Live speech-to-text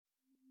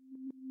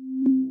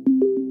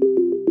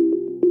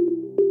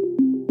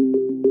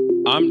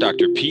I'm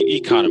Dr.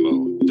 Pete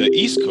Economo, the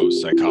East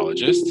Coast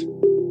psychologist.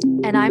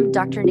 And I'm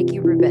Dr. Nikki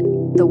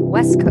Rubin, the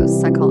West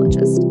Coast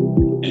psychologist.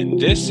 And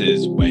this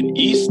is When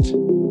East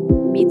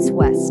Meets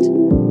West.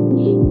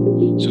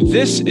 So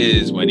this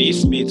is When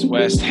East Meets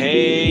West.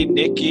 Hey,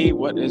 Nikki,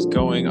 what is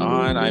going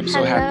on? I'm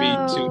so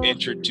happy to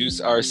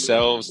introduce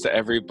ourselves to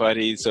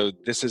everybody. So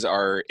this is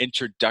our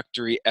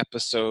introductory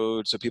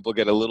episode so people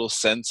get a little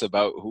sense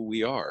about who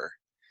we are.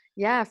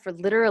 Yeah, for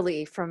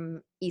literally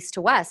from east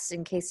to west,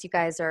 in case you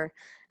guys are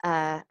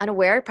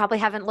unaware, probably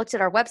haven't looked at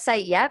our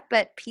website yet,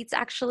 but Pete's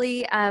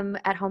actually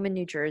at home in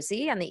New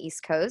Jersey on the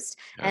East Coast,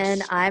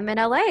 and I'm in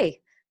LA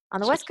on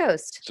the West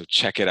Coast. So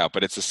check it out.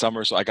 But it's the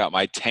summer, so I got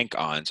my tank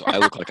on, so I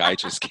look like I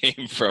just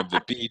came from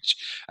the beach.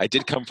 I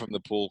did come from the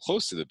pool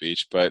close to the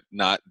beach, but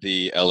not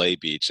the LA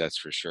beach, that's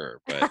for sure.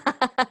 But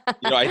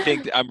I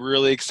think I'm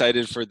really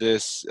excited for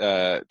this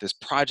this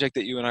project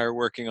that you and I are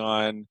working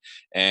on,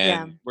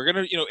 and we're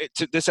gonna,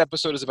 this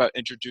episode is about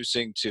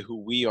introducing to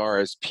who we are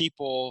as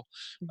people,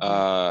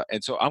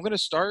 and so I'm gonna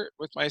start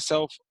with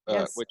myself,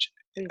 which.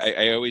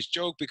 I always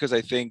joke because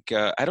I think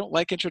I don't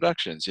like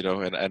introductions, and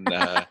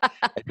I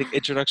think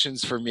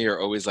introductions for me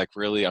are always like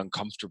really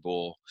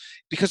uncomfortable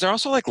because they're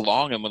also like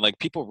long, and when like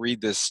people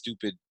read this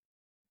stupid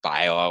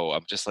bio,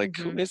 I'm just like,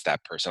 who is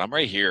that person? I'm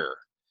right here.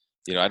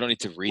 I don't need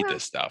to read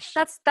this stuff.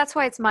 That's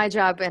why it's my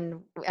job, and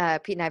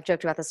Pete and I have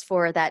joked about this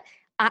before, that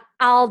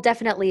I'll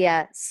definitely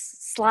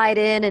slide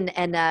in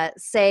and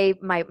say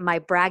my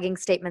bragging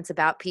statements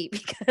about Pete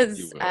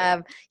because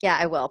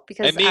I will,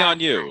 because and me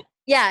on you.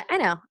 Yeah, I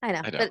know.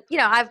 But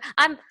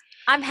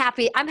I'm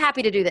happy. I'm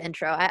happy to do the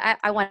intro.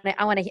 I want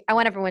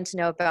everyone to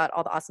know about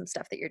all the awesome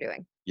stuff that you're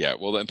doing. Yeah,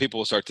 well, then people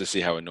will start to see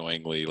how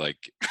annoyingly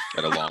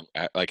get along,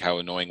 like how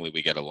annoyingly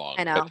we get along.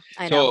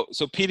 I know.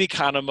 So Pete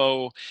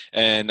Economo,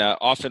 and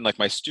often like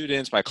my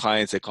students, my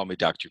clients, they call me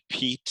Dr.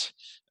 Pete.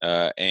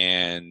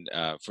 And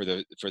for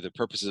the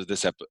purposes of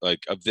this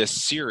of this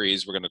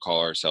series, we're going to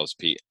call ourselves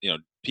Pete.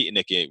 Pete and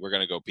Nikki. We're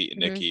going to go Pete and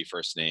Nikki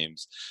first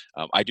names.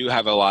 I do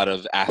have a lot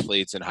of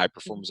athletes and high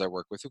performers I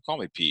work with who call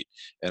me Pete,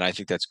 and I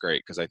think that's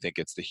great because I think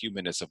it's the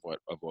humanness of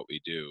what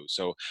we do.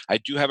 So I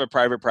do have a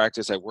private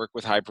practice. I work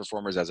with high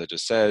performers, as I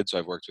just said. So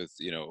I've worked with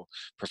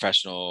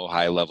professional,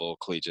 high level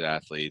collegiate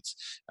athletes.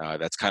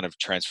 That's kind of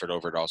transferred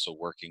over to also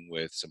working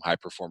with some high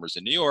performers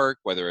in New York,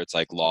 whether it's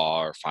like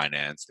law or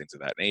finance, things of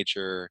that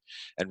nature,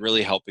 and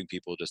really helping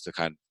people just to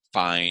kind of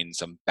find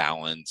some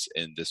balance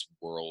in this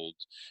world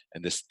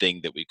and this thing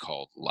that we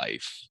call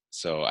life.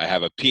 So I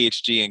have a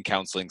PhD in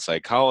counseling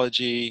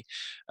psychology.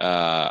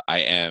 I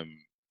am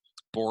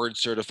board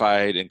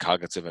certified in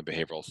cognitive and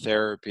behavioral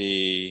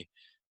therapy.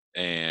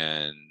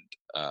 And,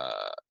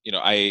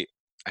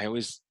 I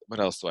always, what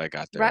else do I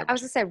got there? I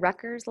was going to say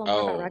Rutgers, a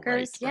little more about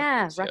Rutgers. Right,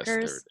 yeah,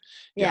 Rutgers.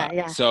 Yes,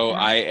 yeah. So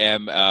I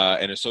am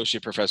an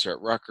associate professor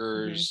at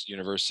Rutgers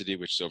University,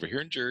 which is over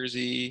here in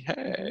Jersey.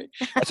 Hey,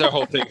 that's our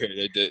whole thing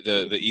here,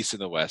 the East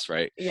and the West,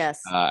 right?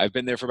 Yes. I've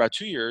been there for about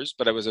 2 years,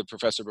 but I was a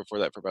professor before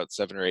that for about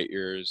 7 or 8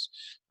 years.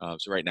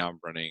 So right now I'm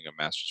running a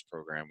master's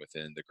program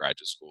within the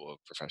Graduate School of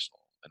Professional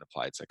and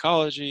Applied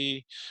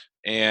Psychology.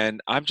 And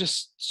I'm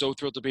just so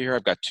thrilled to be here.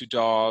 I've got 2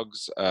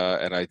 dogs,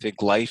 and I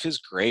think life is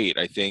great.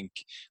 I think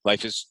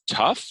life is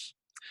tough.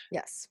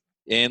 Yes.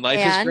 And life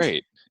is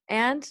great.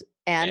 And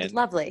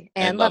lovely.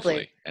 And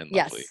lovely.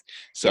 Yes.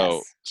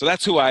 So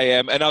that's who I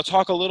am. And I'll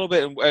talk a little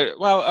bit.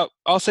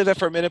 I'll say that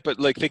for a minute, but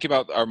like think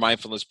about our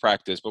mindfulness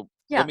practice. But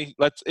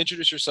let's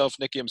introduce yourself,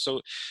 Nikki.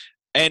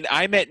 And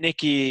I met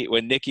Nikki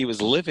when Nikki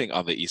was living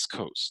on the East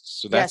Coast.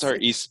 So that's our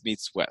East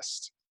meets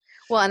West.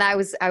 Well, and I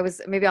was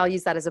maybe I'll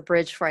use that as a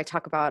bridge before I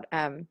talk about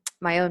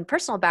my own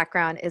personal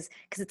background, is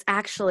because it's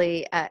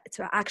actually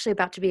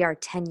about to be our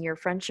 10-year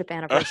friendship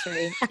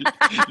anniversary.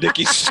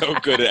 Nikki's so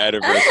good at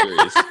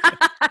anniversaries.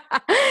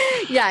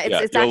 It's you'll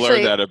actually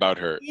learn that about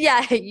her.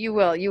 Yeah, you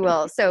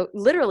will. So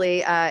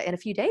literally in a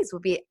few days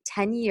will be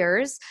 10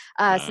 years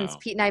since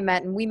Pete and I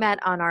met, and we met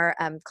on our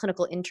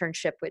clinical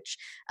internship, which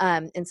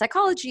in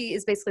psychology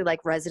is basically like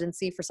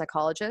residency for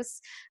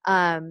psychologists.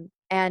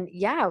 And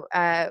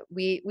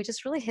we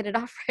just really hit it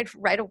off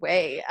right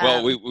away.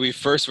 Well, we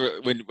first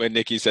when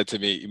Nikki said to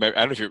me,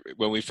 I don't know if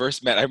when we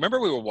first met, I remember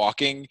we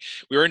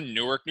were in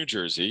Newark, New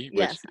Jersey,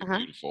 which is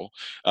beautiful,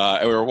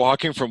 and we were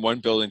walking from one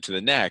building to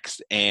the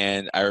next,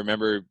 and I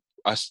remember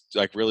us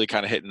like really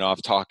kind of hitting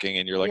off talking,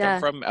 and you're like, I'm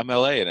from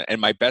MLA,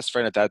 and my best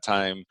friend at that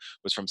time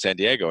was from San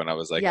Diego, and I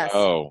was like,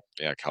 oh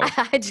yeah,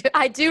 California.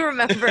 I do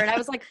remember, and I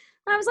was like,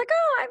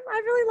 oh,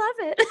 I really love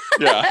it.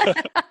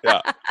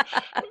 Yeah.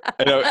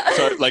 I know.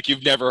 So like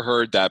you've never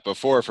heard that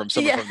before from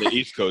someone from the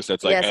East Coast.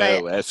 That's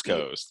like, West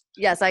Coast.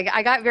 Yes,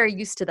 I got very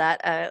used to that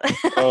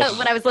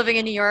when I was living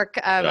in New York.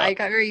 I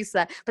got very used to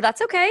that, but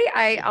that's okay.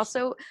 I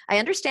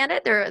understand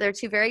it. They're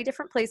 2 very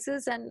different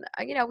places, and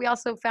we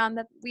also found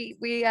that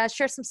we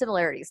share some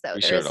similarities, though.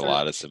 We shared a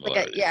lot of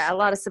similarities. A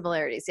lot of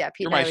similarities. Yeah,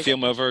 Pete. You're my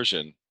female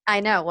version. I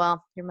know.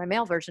 Well, you're my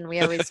male version. We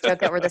always joke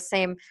that we're the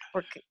same.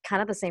 We're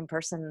kind of the same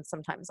person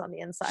sometimes on the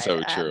inside.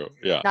 So true.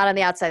 Yeah. Not on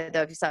the outside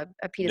though. If you saw,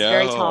 Pete is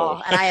very No.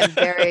 tall, and I am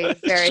very,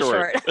 very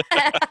Short. short.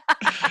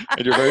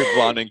 And you're very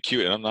blonde and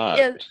cute, and I'm not.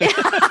 Yeah.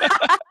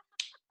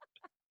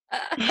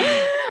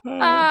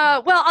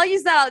 Well, I'll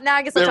use that. Now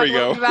I guess I'll There talk we a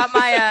little go. bit about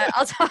my.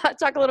 I'll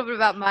talk a little bit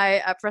about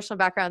my professional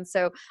background.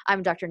 So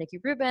I'm Dr. Nikki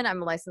Rubin.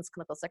 I'm a licensed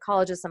clinical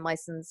psychologist. I'm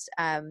licensed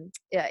in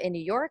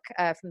New York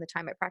from the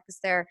time I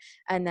practiced there,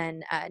 and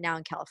then now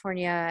in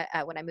California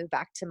when I moved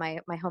back to my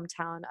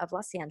hometown of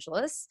Los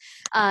Angeles.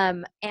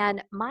 And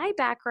my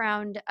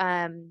background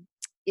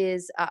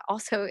is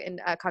also in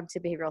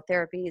cognitive behavioral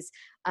therapies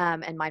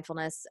and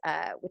mindfulness,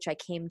 which I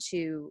came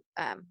to,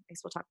 I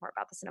guess we'll talk more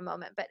about this in a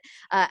moment, but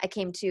I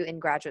came to in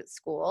graduate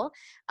school.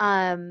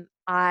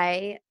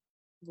 I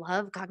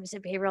love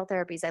cognitive behavioral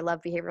therapies. I love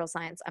behavioral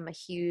science. I'm a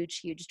huge,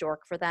 huge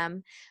dork for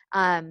them.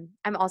 I'm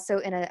also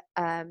an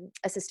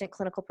assistant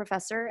clinical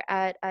professor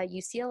at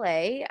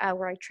UCLA,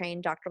 where I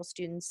train doctoral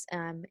students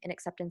in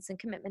acceptance and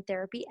commitment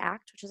therapy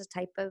ACT, which is a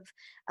type of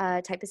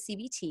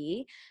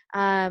CBT.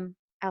 I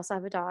also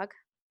have a dog,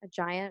 a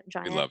giant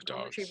We love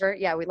golden dogs. retriever.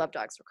 Yeah, we love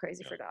dogs. We're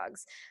crazy for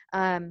dogs.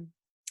 Yeah,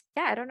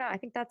 I don't know. I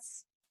think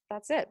that's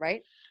it,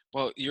 right?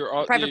 Well, you're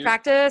all Private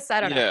practice.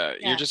 I don't know. yeah,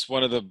 you're just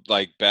one of the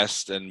like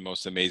best and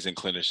most amazing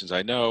clinicians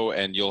I know,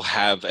 and you'll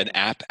have an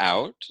app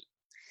out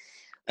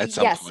at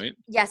some Yes, point.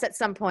 yes, at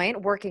some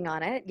point, working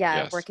on it.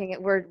 Yeah, Yes.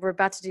 we're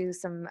about to do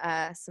some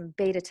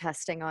beta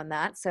testing on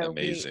that. So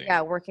Amazing.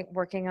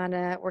 working on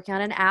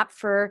an app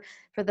for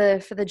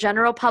the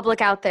general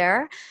public out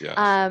there.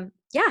 Yes.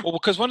 Yeah. Well,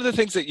 because one of the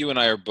things that you and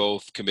I are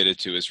both committed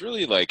to is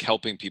really like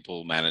helping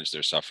people manage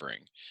their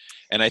suffering.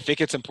 And I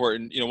think it's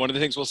important, one of the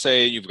things we'll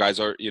say, you guys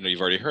are,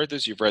 you've already heard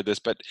this, you've read this,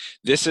 but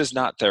this is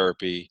not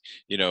therapy,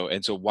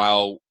 and so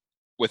while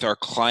with our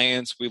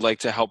clients, we like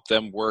to help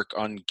them work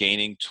on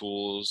gaining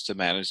tools to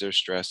manage their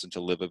stress and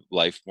to live a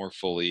life more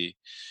fully.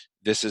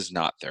 This is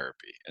not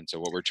therapy. And so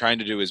what we're trying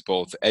to do is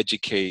both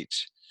educate,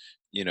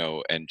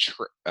 and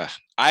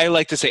I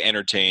like to say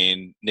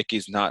entertain.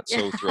 Nikki's not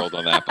so thrilled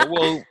on that, but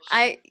we'll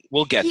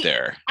get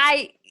there.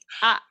 I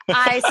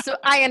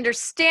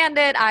understand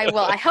it.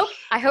 I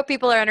hope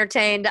people are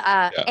entertained.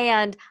 Yeah.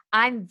 And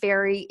I'm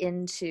very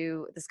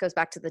into, this goes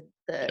back to the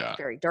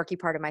very dorky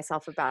part of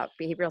myself about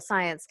behavioral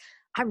science.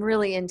 I'm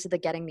really into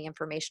getting the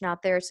information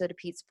out there. So to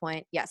Pete's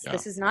point, yes,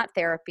 this is not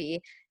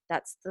therapy.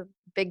 That's the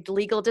big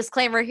legal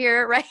disclaimer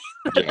here, right?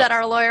 That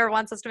our lawyer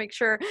wants us to make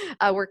sure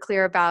we're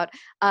clear about.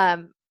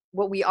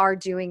 What we are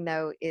doing,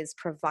 though, is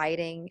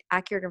providing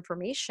accurate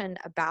information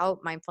about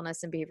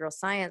mindfulness and behavioral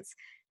science,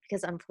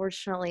 because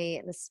unfortunately,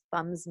 and this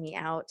bums me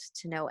out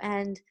to no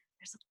end,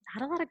 there's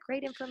not a lot of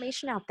great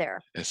information out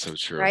there. It's so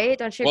true. Right?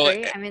 Don't you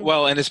agree? I mean,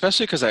 and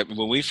especially because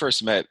when we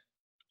first met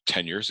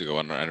 10 years ago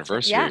on our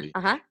anniversary,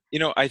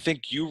 I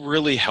think you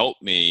really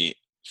helped me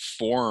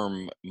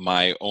form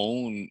my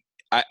own.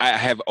 I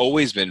have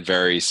always been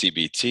very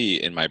CBT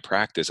in my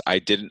practice. I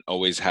didn't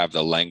always have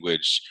the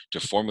language to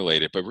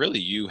formulate it, but really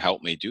you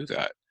helped me do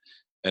that.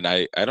 And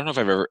I don't know if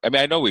I've ever,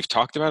 I know we've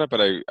talked about it,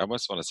 but I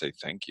must want to say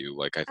thank you.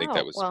 Like, I think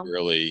that was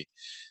really,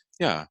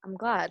 I'm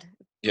glad.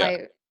 Yeah.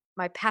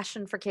 My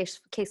passion for case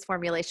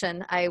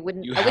formulation, I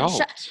wouldn't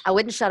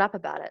shut up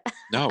about it.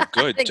 No,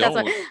 good.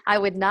 I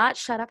would not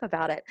shut up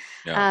about it.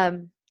 Yeah.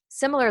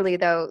 Similarly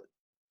though,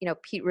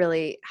 Pete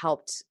really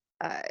helped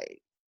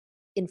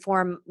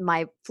inform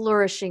my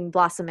flourishing,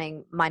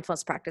 blossoming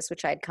mindfulness practice,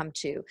 which I had come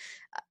to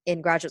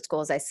in graduate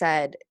school, as I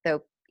said,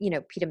 though.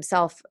 Pete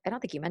himself, I don't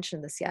think you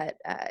mentioned this yet,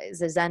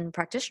 is a Zen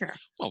practitioner.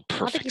 Oh,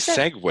 perfect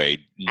segue.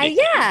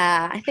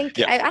 I think,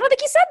 I don't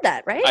think you said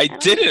that, right? I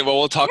didn't. Well,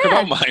 we'll talk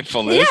about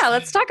mindfulness. Yeah,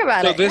 let's talk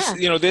about it.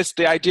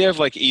 The idea of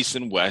like East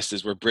and West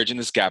is we're bridging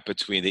this gap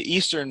between the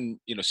Eastern,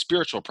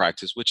 spiritual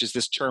practice, which is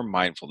this term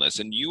mindfulness.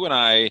 And you and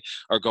I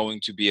are going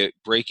to be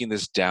breaking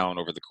this down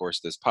over the course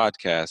of this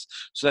podcast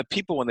so that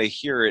people, when they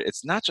hear it,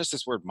 it's not just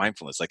this word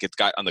mindfulness. Like it's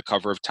got on the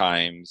cover of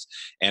Times,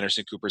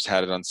 Anderson Cooper's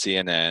had it on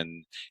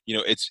CNN,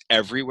 it's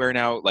everywhere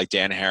now, like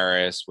Dan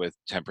Harris with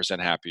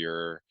 10%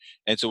 Happier.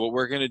 And so what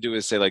we're going to do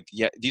is say like,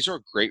 yeah, these are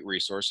great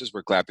resources.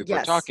 We're glad people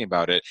are talking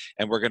about it.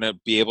 And we're going to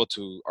be able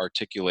to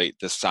articulate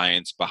the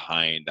science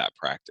behind that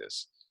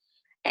practice.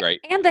 Right.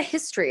 And the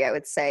history, I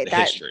would say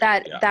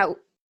that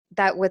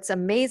what's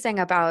amazing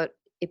about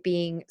it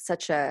being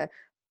such a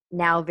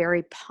now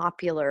very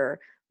popular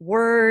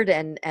word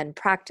and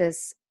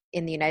practice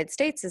in the United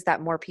States is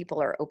that more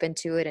people are open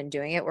to it and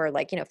doing it. Where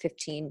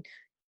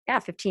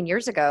 15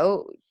 years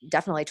ago,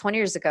 definitely 20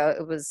 years ago,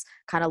 it was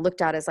kind of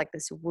looked at as like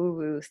this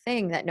woo-woo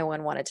thing that no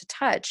one wanted to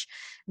touch.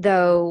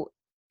 Though,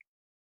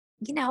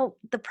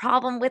 the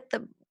problem with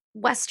the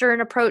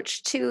Western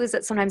approach too is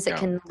that sometimes it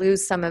can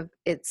lose some of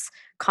its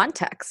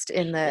context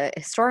in the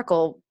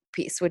historical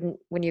piece. Wouldn't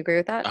you agree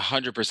with that?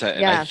 100%.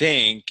 And I Yeah.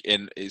 think,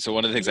 and so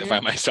one of the things I Hmm.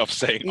 find myself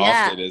saying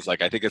Yeah. often is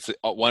like, I think it's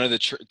one of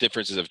the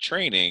differences of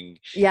training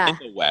in Yeah.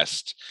 the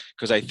West,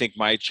 because I think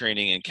my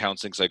training in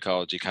counseling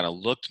psychology kind of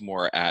looked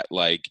more at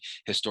like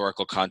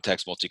historical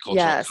context, multicultural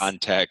Yes.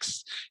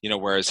 context,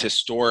 whereas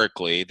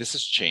historically, this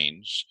has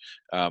changed,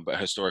 but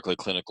historically,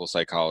 clinical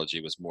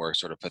psychology was more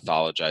sort of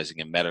pathologizing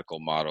and medical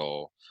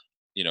model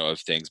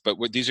of things. But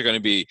what these are going to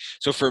be,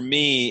 so for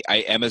me, I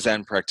am a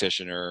Zen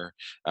practitioner.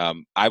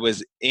 I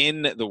was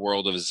in the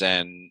world of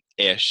Zen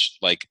ish,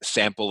 like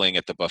sampling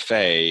at the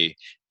buffet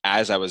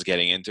as I was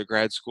getting into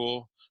grad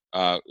school,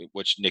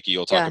 which Nikki,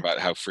 you'll talk Yeah. about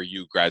how for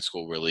you grad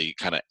school really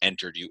kind of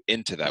entered you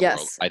into that world.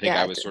 Yes. I think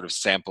Yeah. I It was did. sort of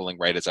sampling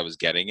right as I was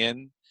getting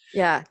in,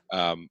 Yeah.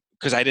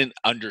 because I didn't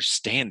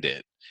understand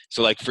it.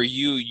 So like for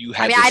you, you I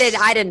had mean, I didn't,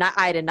 this. I didn't,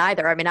 I didn't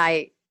either. I mean,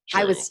 I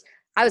True. was,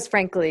 I was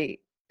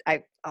frankly,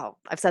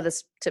 I've said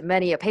this to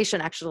many a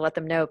patient actually to let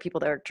them know, people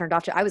that are turned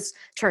off to, I was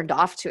turned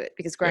off to it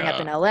because growing up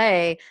Yeah. in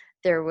LA,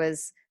 there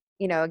was,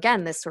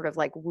 again, this sort of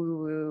like woo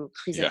woo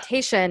Yeah.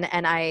 presentation.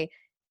 And I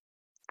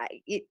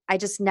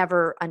just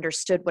never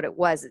understood what it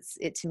was.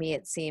 To me,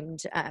 it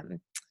seemed,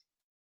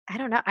 I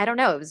don't know. I don't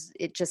know.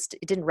 It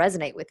didn't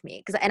resonate with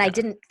me and I Yeah.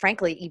 didn't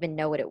frankly even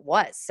know what it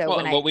was. So Well,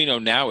 when and what we know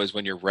now is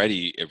when you're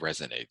ready, it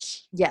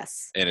resonates.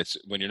 yes. And it's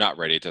when you're not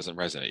ready, it doesn't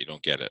resonate. You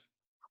don't get it.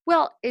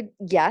 Well,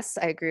 yes,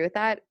 I agree with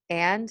that.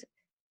 And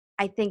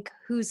I think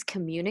who's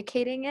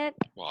communicating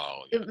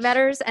Wow, it yes.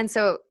 matters. And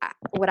so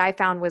what I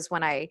found was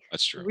when I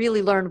That's true.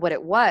 really learned what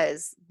it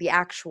was, the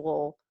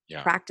actual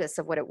Yeah. practice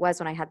of what it was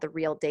when I had the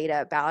real data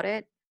about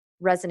it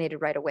resonated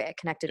right away. I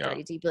connected Yeah.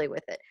 very deeply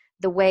with it.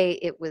 The way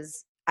it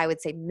was, I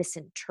would say,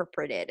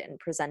 misinterpreted and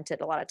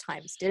presented a lot of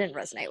times didn't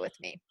resonate with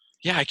me.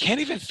 Yeah, I can't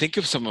even think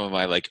of some of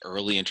my like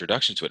early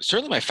introduction to it.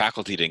 Certainly my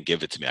faculty didn't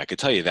give it to me. I could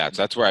tell you that.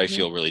 So that's where I Mhm.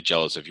 feel really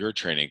jealous of your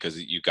training because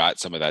you got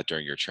some of that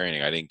during your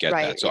training. I didn't get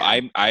Right. that. So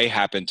Yeah. I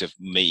happened to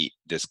meet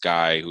this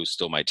guy who's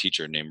still my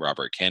teacher named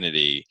Robert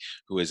Kennedy,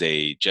 who is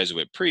a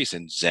Jesuit priest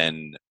in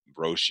Zen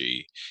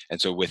Roshi.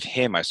 And so with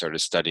him I started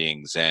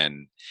studying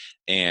Zen,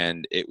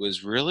 and it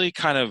was really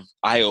kind of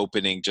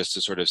eye-opening just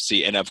to sort of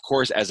see. And of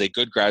course, as a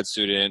good grad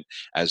student,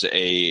 as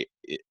a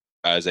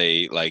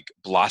like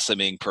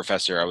blossoming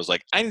professor, I was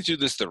like, I need to do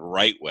this the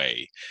right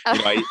way.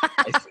 I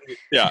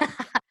yeah.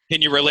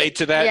 Can you relate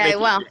to that, Yeah. Nikki?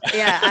 Well,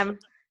 yeah. I'm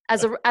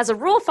as a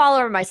rule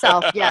follower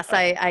myself. Yes,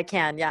 I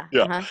can. Yeah.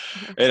 Yeah.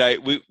 Uh-huh.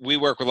 And we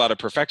work with a lot of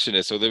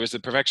perfectionists. So there was a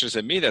perfectionist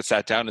in me that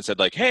sat down and said,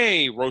 like,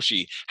 hey,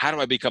 Roshi, how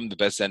do I become the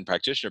best Zen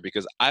practitioner?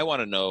 Because I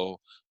want to know,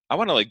 I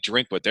want to like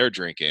drink what they're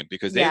drinking,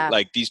 because they Yeah.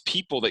 like these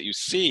people that you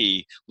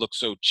see look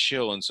so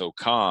chill and so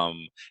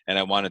calm. And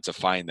I wanted to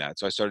find that.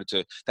 So I started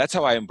to, that's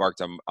how I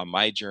embarked on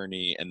my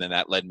journey. And then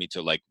that led me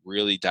to like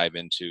really dive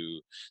into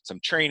some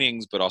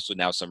trainings, but also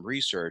now some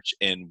research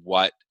in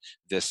what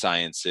this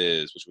science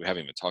is, which we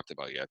haven't even talked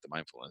about yet, the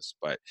mindfulness,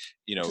 but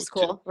Which is to,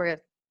 cool. we're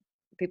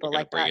People going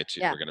to like bring that. it to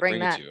Yeah. we're going to Bring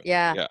bring it that. to you.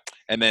 Yeah. Yeah.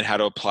 And then how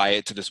to apply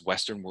it to this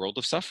Western world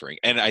of suffering.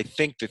 And I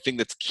think the thing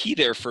that's key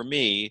there for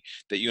me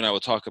that you and I will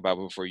talk about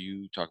before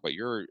you talk about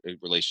your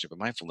relationship with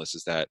mindfulness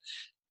is that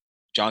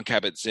John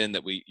Kabat-Zinn,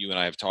 that you and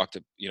I have talked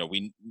to,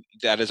 we,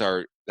 that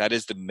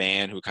is the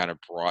man who kind of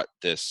brought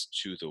this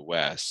to the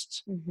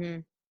West Hmm.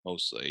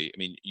 mostly. I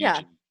mean, Yeah.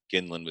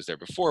 Eugene Ginlin was there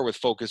before with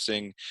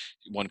focusing,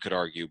 one could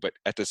argue, but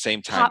at the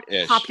same time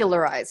ish,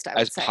 Popularized, I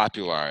as would say.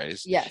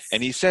 popularized. And Yes.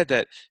 he said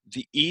that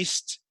the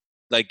East,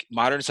 like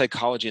modern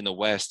psychology in the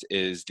West,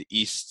 is the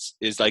East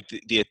is like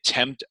the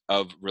attempt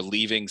of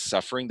relieving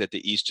suffering that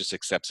the East just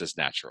accepts as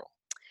natural.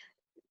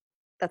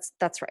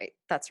 That's right.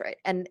 That's right.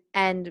 And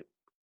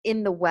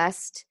in the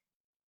West,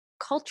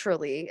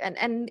 culturally, and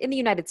in the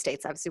United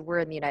States, obviously, we're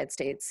in the United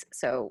States,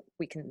 so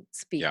we can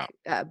Yeah.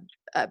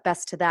 speak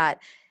best to that.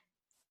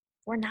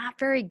 We're not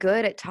very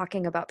good at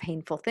talking about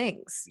painful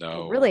things. We're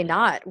No. really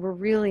not. We're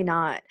really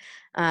not.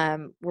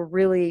 We're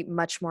really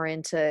much more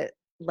into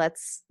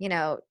let's,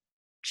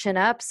 chin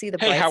up, see the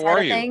Hey, bright how side are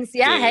of you? things.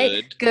 Yeah,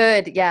 hey,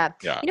 Good. good. Yeah.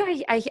 Yeah.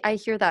 I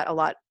hear that a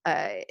lot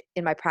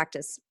in my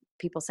practice.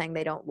 People saying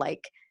they don't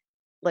like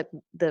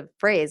the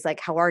phrase like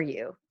how are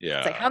you.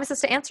 It's like, how Yeah. am I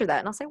supposed to answer that?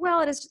 And I'll say,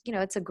 well, it is,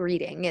 it's a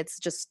greeting. It's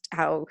just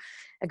how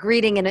a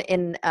greeting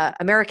in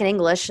American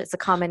English, it's a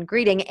common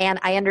greeting. And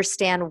I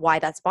understand why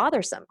that's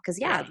bothersome because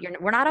Yeah.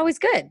 we're not always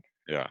good.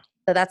 Yeah.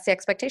 So that's the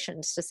expectation,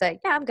 is to say,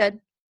 yeah, I'm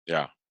good.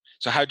 Yeah.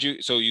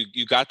 So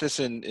you got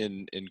this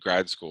in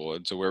grad school,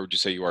 and so where would you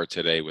say you are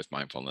today with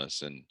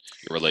mindfulness and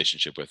your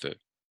relationship with it?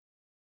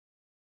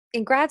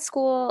 In grad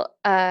school,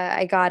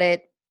 I got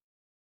it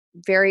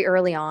very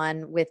early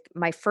on with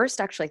my first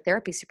actually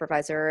therapy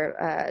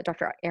supervisor,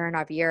 Dr. Aaron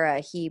Aviera.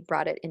 He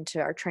brought it into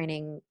our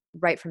training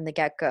right from the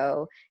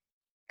get-go.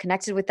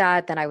 Connected with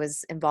that, then I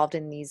was involved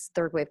in these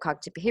third wave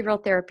cognitive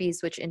behavioral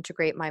therapies, which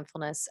integrate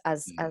mindfulness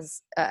as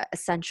Mhm.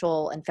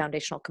 essential and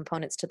foundational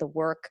components to the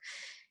work.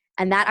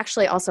 And that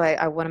actually also,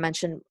 I want to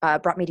mention,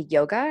 brought me to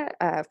yoga.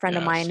 A friend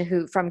of mine Yes.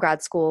 who from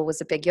grad school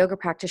was a big yoga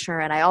practitioner,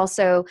 and I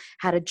also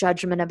had a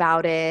judgment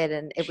about it.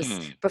 And it was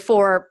Hmm.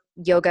 before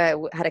yoga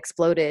had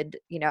exploded,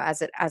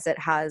 as it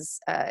has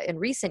in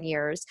recent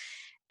years.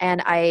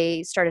 And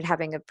I started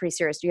having a pretty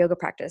serious yoga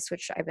practice,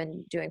 which I've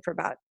been doing for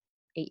about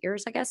 8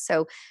 years, I guess.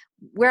 So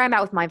where I'm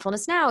at with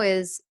mindfulness now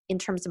is in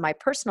terms of my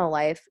personal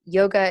life,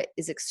 yoga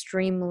is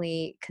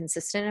extremely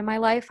consistent in my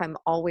life. I'm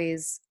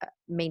always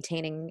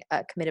maintaining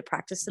a committed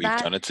practice to We've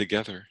that. done it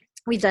together.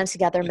 We've done it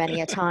together many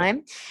a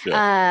time.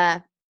 Yeah. Uh,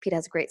 Pete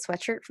has a great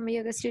sweatshirt from a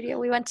yoga studio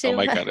we went Oh to.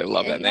 my God, I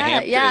love that. In the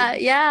Yeah, yeah,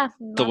 Hamptons. yeah.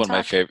 Still one of my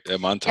Montauk.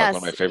 favorite, Montauk, one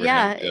of my Yes, favorite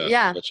yeah,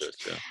 yeah.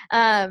 sweatshirts.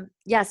 Yeah.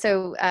 Yeah,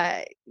 so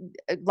a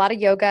lot of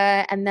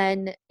yoga. And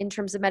then in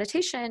terms of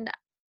meditation,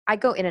 I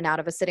go in and out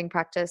of a sitting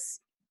practice,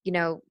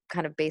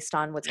 kind of based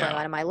on what's going Yeah.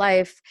 on in my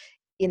life.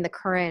 In the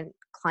current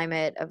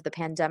climate of the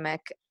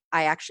pandemic,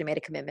 I actually made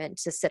a commitment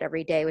to sit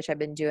every day, which I've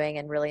been doing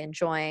and really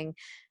enjoying.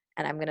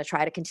 And I'm going to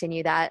try to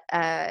continue that,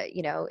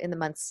 in the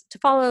months to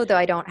follow, though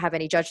I don't have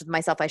any judgment of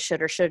myself. I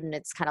should or shouldn't.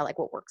 It's kind of like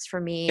what works for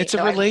me, It's a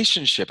though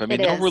relationship. I it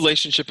mean, no is.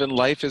 relationship in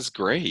life is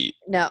great.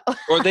 No.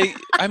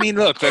 I mean,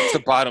 look, that's the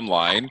bottom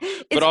line.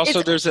 But It's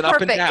also there's an up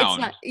and perfect. It's down.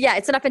 not, yeah,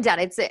 it's an up and down.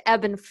 It's an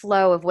ebb and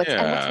flow of what's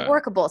Yeah,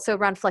 workable. So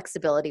around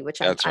flexibility,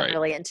 which I'm that's I'm right.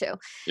 really into.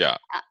 Yeah.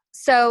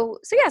 So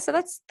yeah, so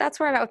that's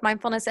where I'm at with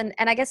mindfulness. And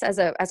I guess as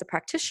a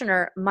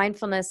practitioner,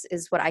 mindfulness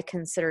is what I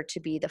consider to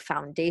be the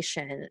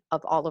foundation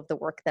of all of the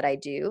work that I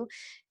do,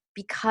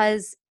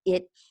 because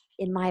it,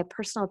 in my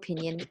personal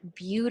opinion,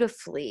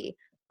 beautifully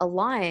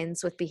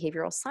aligns with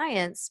behavioral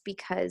science,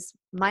 because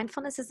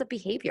mindfulness is a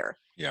behavior.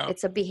 Yeah.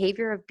 It's a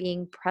behavior of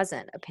being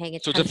present, of paying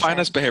So define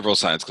us attention. behavioral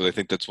science, because I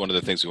think that's one of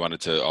the things we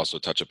wanted to also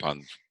touch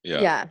upon.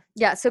 Yeah. Yeah.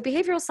 Yeah. So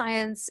behavioral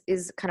science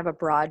is kind of a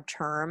broad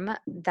term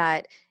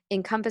that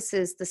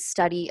encompasses the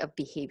study of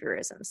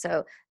behaviorism.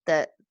 So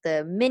the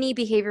mini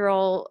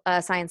behavioral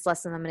science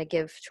lesson I'm going to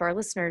give to our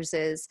listeners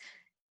is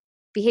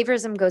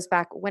behaviorism goes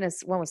back, when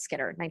was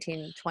Skinner?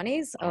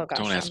 1920s? Oh, Oh don't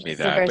gosh, ask me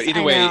it's that. But either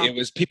I way, know. it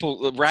was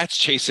people, rats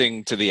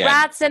chasing to the end.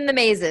 Rats in the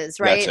mazes, That's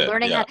right? it.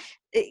 Learning Yeah. how,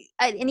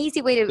 an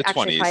easy way to The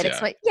actually apply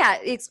 20s. it, Yeah.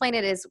 explain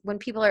it is when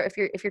people are, if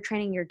you're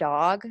training your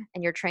dog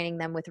and you're training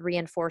them with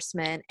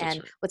reinforcement That's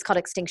and right. what's called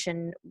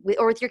extinction,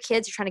 or with your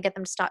kids, you're trying to get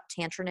them to stop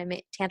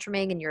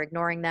tantruming and you're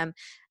ignoring them.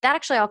 That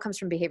actually all comes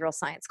from behavioral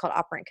science called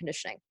operant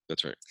conditioning.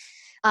 That's right.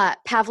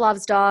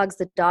 Pavlov's dogs,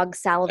 the dog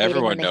salivating when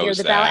Everyone they hear knows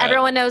the bell. that.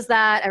 Everyone knows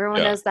that. Everyone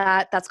Yeah. knows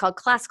that. That's called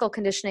classical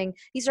conditioning.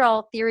 These are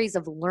all theories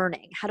of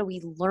learning. How do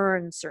we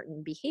learn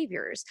certain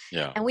behaviors?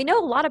 Yeah. And we know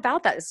a lot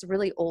about that. It's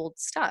really old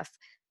stuff.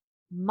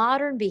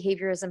 Modern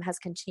behaviorism has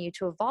continued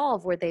to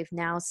evolve, where they've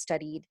now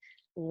studied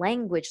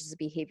language as a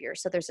behavior.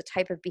 So there's a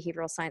type of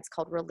behavioral science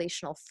called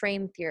relational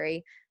frame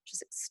theory, which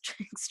is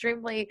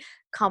extremely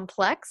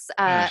complex.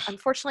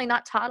 Unfortunately,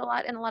 not taught a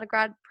lot in a lot of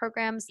grad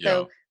programs, Yeah.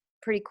 though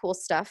pretty cool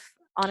stuff,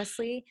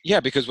 honestly. Yeah,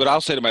 because what I'll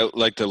say to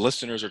the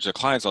listeners or to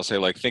clients, I'll say,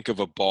 like, think of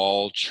a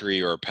ball,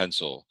 tree, or a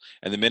pencil.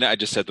 And the minute I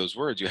just said those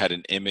words, you had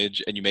an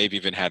image, and you may have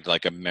even had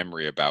like a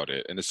memory about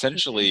it. And Mhm.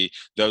 essentially,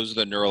 those are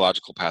the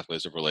neurological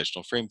pathways of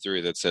relational frame theory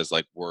that says,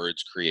 like,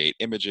 words create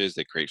images,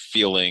 they create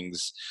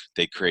feelings,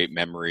 they create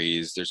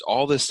memories. There's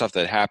all this stuff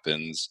that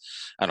happens.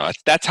 I don't know.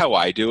 That's how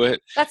I do it.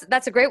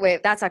 That's a great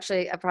way. That's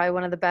actually probably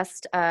one of the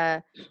best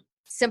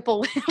simple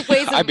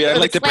ways I mean, I'd of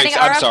like to break. explaining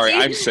I'm sorry,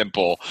 RFT. I'm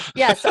simple.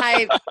 Yes,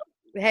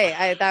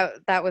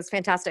 that was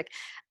fantastic.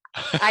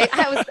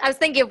 I was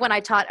thinking of when I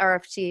taught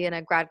RFT in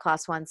a grad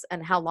class once,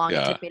 and how long it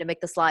Yeah. took me to make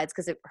the slides,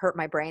 because it hurt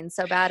my brain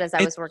so bad as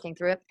I It, was working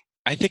through it.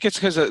 I think it's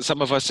because some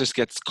of us just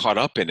gets caught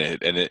up in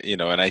it, and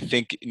and I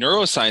think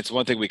neuroscience.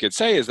 One thing we could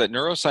say is that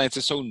neuroscience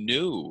is so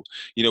new.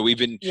 We've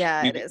been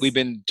Yeah, we've, it we've is.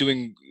 been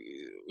doing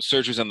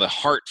surgeries on the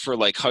heart for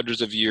like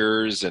hundreds of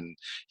years, and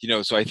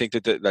so I think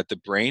that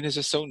the brain is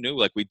just so new.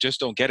 Like, we just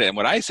don't get it. And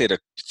what I say to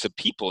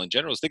people in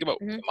general is, think about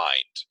Mhm. the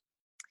mind.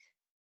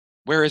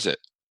 Where is it?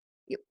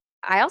 You-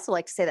 I also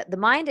like to say that the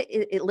mind,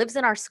 it lives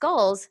in our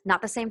skulls,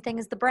 not the same thing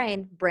as the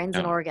brain. Brain's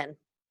an No. organ.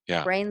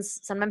 Yeah. Brains,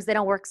 sometimes they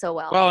don't work so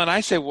well. Well, and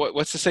I say,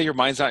 what's to say your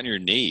mind's not in your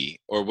knee,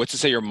 or what's to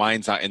say your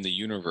mind's not in the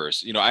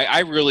universe? I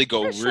really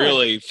go For sure.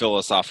 really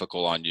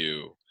philosophical on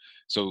you.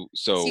 So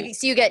So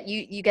you get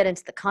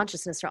into the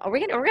consciousness realm.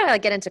 We're gonna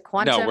like, get into no, we're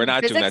quantum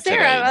not doing physics that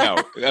here?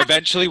 today. No,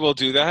 eventually we'll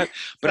do that,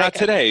 but not Okay.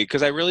 today,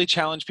 because I really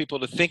challenge people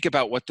to think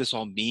about what this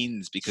all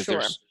means,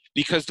 Sure.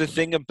 because the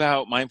thing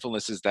about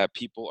mindfulness is that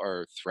people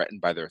are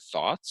threatened by their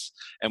thoughts,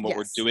 and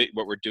Yes.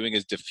 what we're doing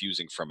is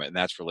diffusing from it, and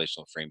that's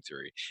relational frame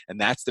theory, and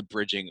that's the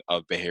bridging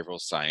of behavioral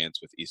science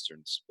with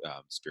Eastern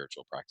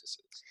spiritual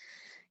practices.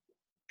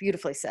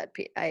 Beautifully said,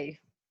 Pete. I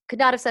could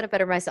not have said it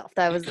better myself.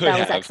 That You was could that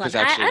was have, because excellent. I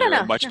actually I don't you're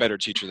a know. much No. better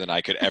teacher than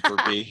I could ever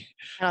be.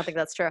 I don't think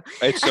that's true.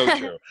 It's so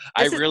true.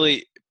 I This is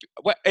really,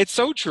 it's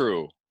so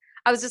true.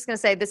 I was just going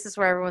to say, this is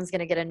where everyone's going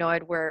to get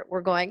annoyed. Where we're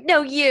going,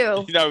 no,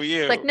 you. No,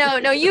 you. It's like,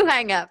 no, you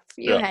hang up.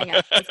 You hang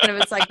up.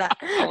 It's like that.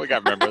 Oh my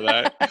God, remember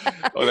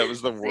that? Oh, that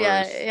was the worst.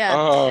 Yeah.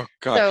 Oh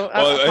God. So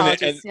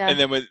apologies. And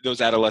then when those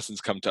adolescents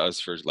come to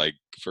us for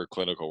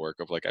clinical work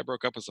of like, I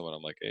broke up with someone,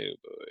 I'm like, hey,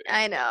 boy.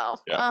 I know.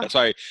 Yeah, that's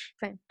why.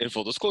 In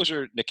full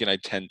disclosure, Nikki and I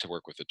tend to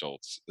work with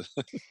adults.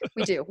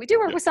 We do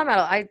work with some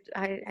adults.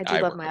 I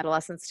do love my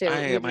adolescents too.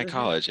 At my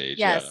college age.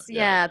 Yes.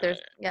 Yeah. There's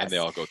and they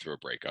all go through a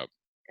breakup.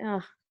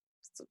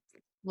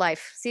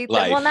 Life. See,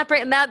 life. Well,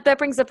 that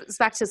brings us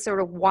back to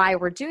sort of why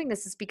we're doing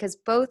this, is because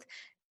both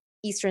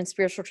Eastern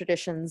spiritual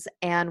traditions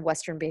and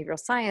Western behavioral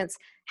science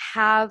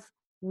have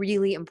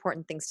really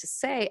important things to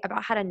say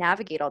about how to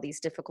navigate all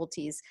these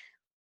difficulties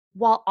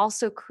while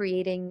also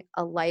creating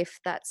a life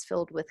that's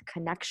filled with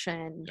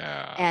connection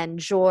and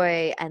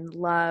joy and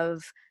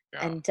love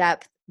and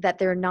depth, that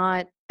they're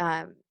not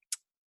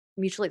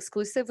mutually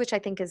exclusive, which I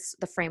think is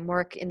the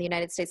framework in the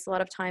United States a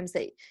lot of times,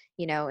 that,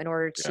 in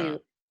order to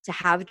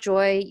have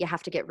joy, you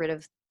have to get rid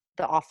of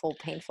the awful,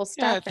 painful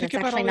stuff. Yeah, think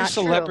about all these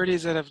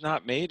celebrities that have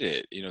not made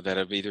it, that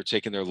have either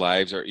taken their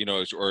lives or,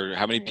 or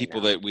how many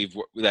people that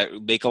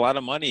make a lot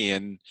of money,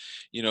 and,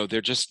 they're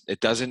just, it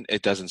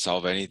doesn't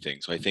solve anything.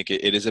 So I think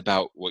it is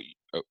about what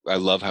I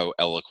love how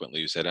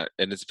eloquently you said it,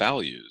 and it's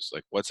values,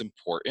 like what's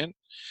important.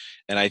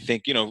 And I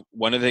think,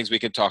 one of the things we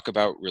can talk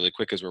about really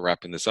quick as we're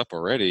wrapping this up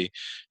already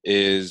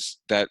is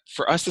that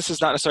for us, this is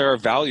not necessarily our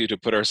value to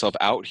put ourselves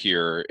out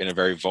here in a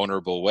very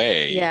vulnerable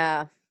way.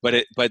 Yeah.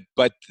 But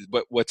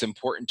what's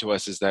important to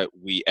us is that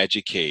we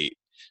educate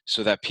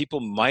so that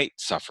people might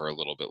suffer a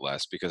little bit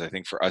less, because I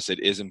think for us, it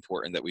is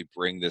important that we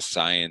bring this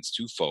science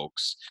to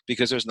folks,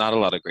 because there's not a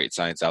lot of great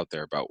science out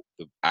there about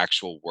the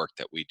actual work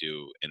that we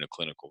do in a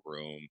clinical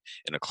room,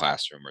 in a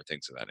classroom, or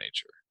things of that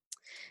nature.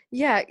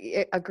 Yeah,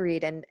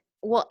 agreed. And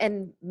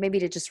maybe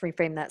to just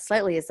reframe that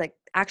slightly, is like,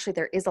 actually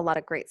there is a lot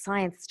of great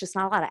science, just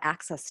not a lot of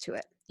access to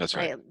it. That's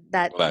right.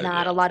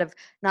 Not a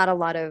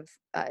lot of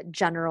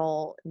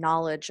general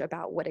knowledge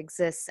about what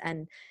exists.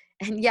 And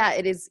yeah,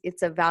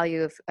 it's a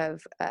value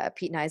of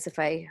Pete and I's,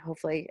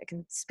 hopefully I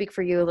can speak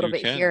for you a little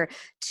bit here,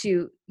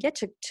 to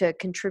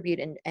contribute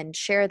and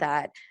share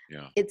that.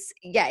 Yeah.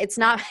 It's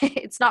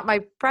not my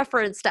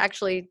preference to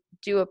actually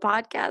do a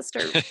podcast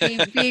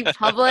or be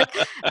public.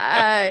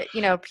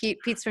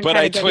 Pete's been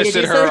trying to get me to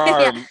do something.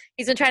 Yeah,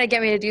 he's been trying to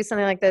get me to do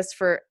something like this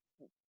for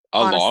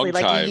honestly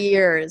like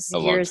years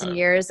and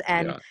years.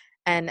 And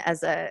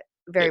as a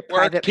very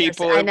private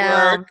person, I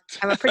know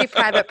I'm a pretty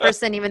private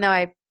person, even though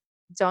I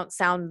don't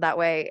sound that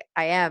way.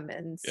 I am.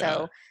 And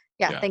so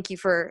thank you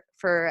for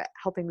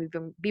helping me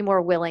be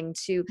more willing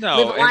to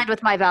live aligned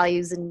with my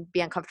values and be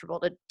uncomfortable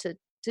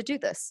to do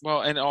this.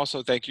 Well, and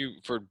also thank you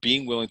for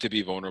being willing to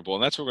be vulnerable.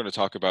 And that's what we're going to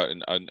talk about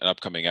in an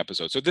upcoming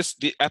episode. So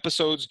the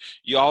episodes,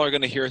 y'all are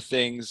going to hear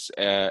things,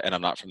 and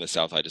I'm not from the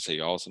South, I just say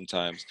y'all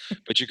sometimes,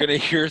 but you're going to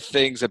hear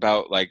things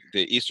about like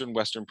the Eastern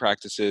Western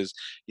practices,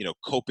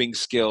 coping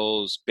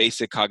skills,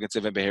 basic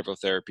cognitive and behavioral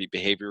therapy,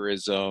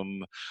 behaviorism.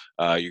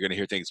 You're going to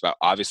hear things about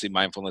obviously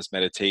mindfulness,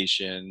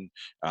 meditation,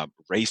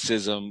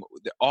 racism,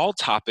 all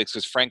topics,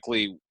 because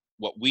frankly,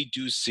 what we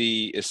do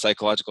see is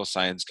psychological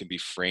science can be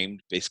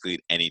framed basically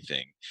in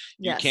anything.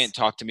 You can't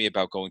talk to me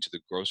about going to the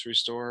grocery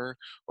store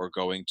or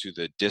going to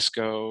the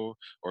disco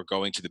or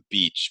going to the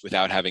beach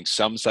without having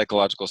some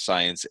psychological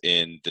science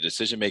in the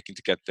decision-making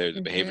to get there,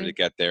 the behavior to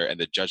get there, and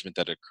the judgment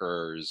that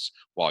occurs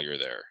while you're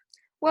there.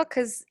 Well,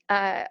 because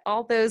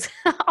all those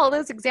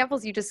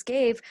examples you just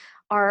gave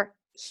are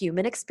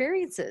human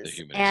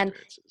experiences.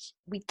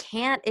 We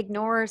can't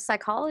ignore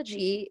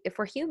psychology if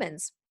we're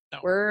humans.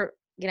 No.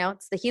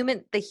 It's the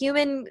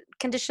human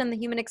condition, the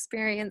human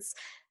experience.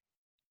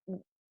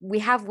 We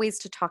have ways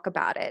to talk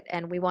about it,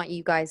 and we want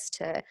you guys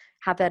to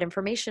have that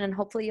information, and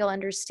hopefully you'll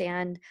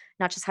understand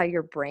not just how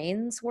your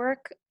brains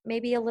work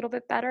maybe a little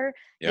bit better.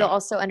 You'll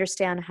also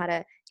understand how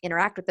to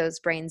interact with those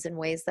brains in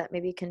ways that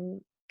maybe can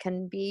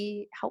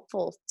be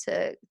helpful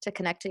to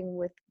connecting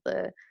with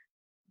the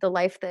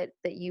life that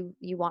you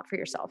want for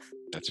yourself.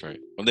 That's right.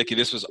 Well, Nikki,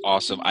 this was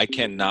awesome. I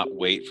cannot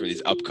wait for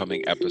these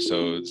upcoming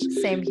episodes.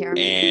 Same here.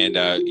 And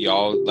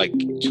y'all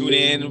tune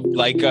in,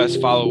 like us,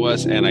 follow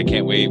us, and I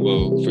can't wait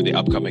for the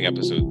upcoming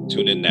episode.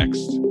 Tune in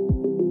next.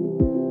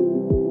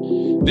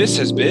 This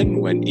has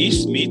been When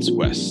East Meets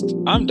West.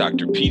 I'm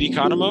Dr. Pete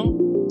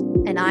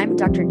Economou. And I'm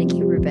Dr.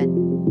 Nikki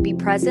Rubin. Be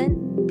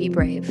present, be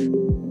brave.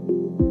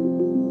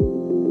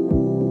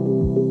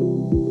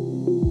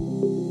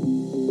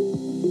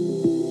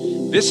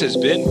 This has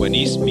been When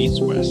East Meets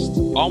West.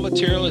 All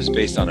material is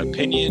based on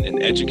opinion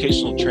and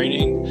educational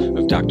training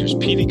of Drs.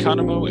 Pete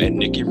Economou and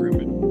Nikki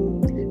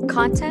Rubin.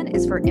 Content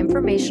is for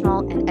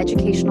informational and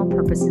educational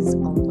purposes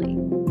only.